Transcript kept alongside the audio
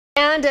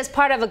And as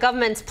part of a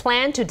government's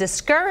plan to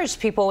discourage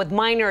people with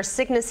minor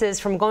sicknesses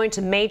from going to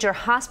major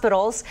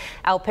hospitals,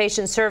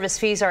 outpatient service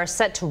fees are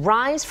set to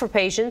rise for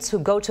patients who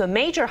go to a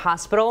major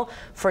hospital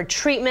for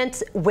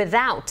treatment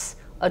without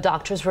a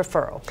doctor's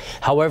referral.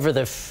 However,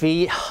 the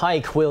fee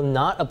hike will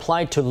not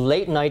apply to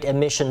late-night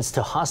admissions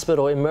to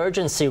hospital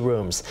emergency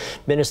rooms.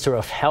 Minister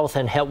of Health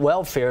and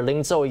Welfare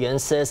Tzou-yien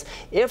says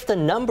if the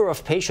number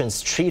of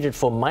patients treated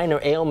for minor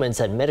ailments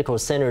at medical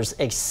centers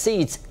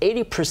exceeds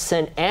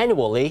 80%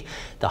 annually,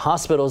 the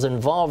hospitals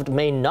involved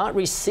may not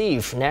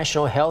receive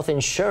national health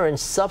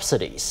insurance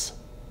subsidies.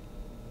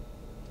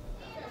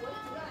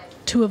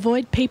 To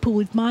avoid people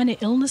with minor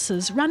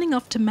illnesses running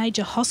off to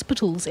major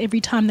hospitals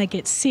every time they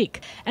get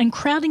sick and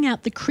crowding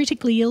out the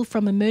critically ill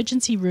from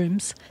emergency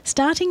rooms,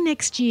 starting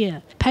next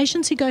year,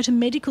 patients who go to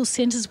medical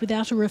centres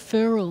without a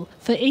referral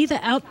for either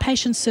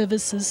outpatient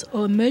services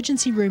or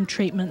emergency room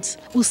treatments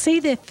will see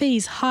their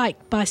fees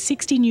hiked by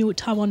 60 new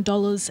Taiwan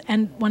dollars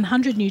and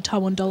 100 new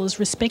Taiwan dollars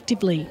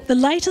respectively. The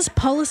latest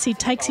policy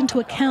takes into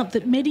account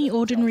that many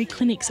ordinary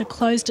clinics are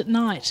closed at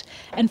night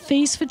and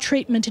fees for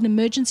treatment in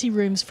emergency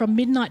rooms from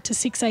midnight to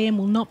 6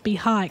 a.m. will not be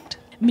hiked.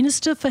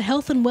 Minister for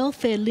Health and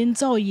Welfare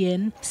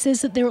Tzou-yien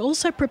says that there are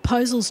also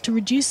proposals to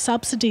reduce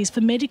subsidies for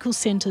medical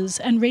centres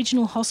and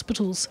regional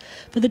hospitals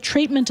for the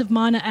treatment of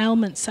minor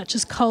ailments such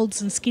as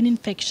colds and skin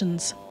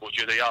infections.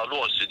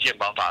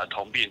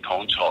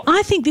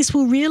 I think this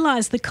will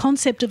realise the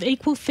concept of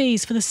equal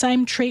fees for the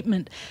same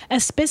treatment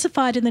as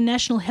specified in the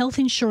national health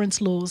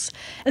insurance laws.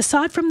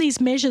 Aside from these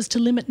measures to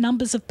limit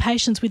numbers of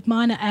patients with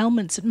minor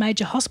ailments at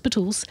major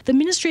hospitals, the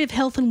Ministry of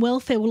Health and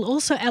Welfare will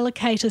also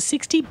allocate a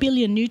 60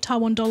 billion new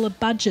Taiwan dollar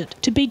budget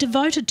to be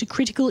devoted to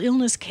critical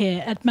illness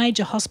care at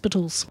major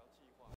hospitals.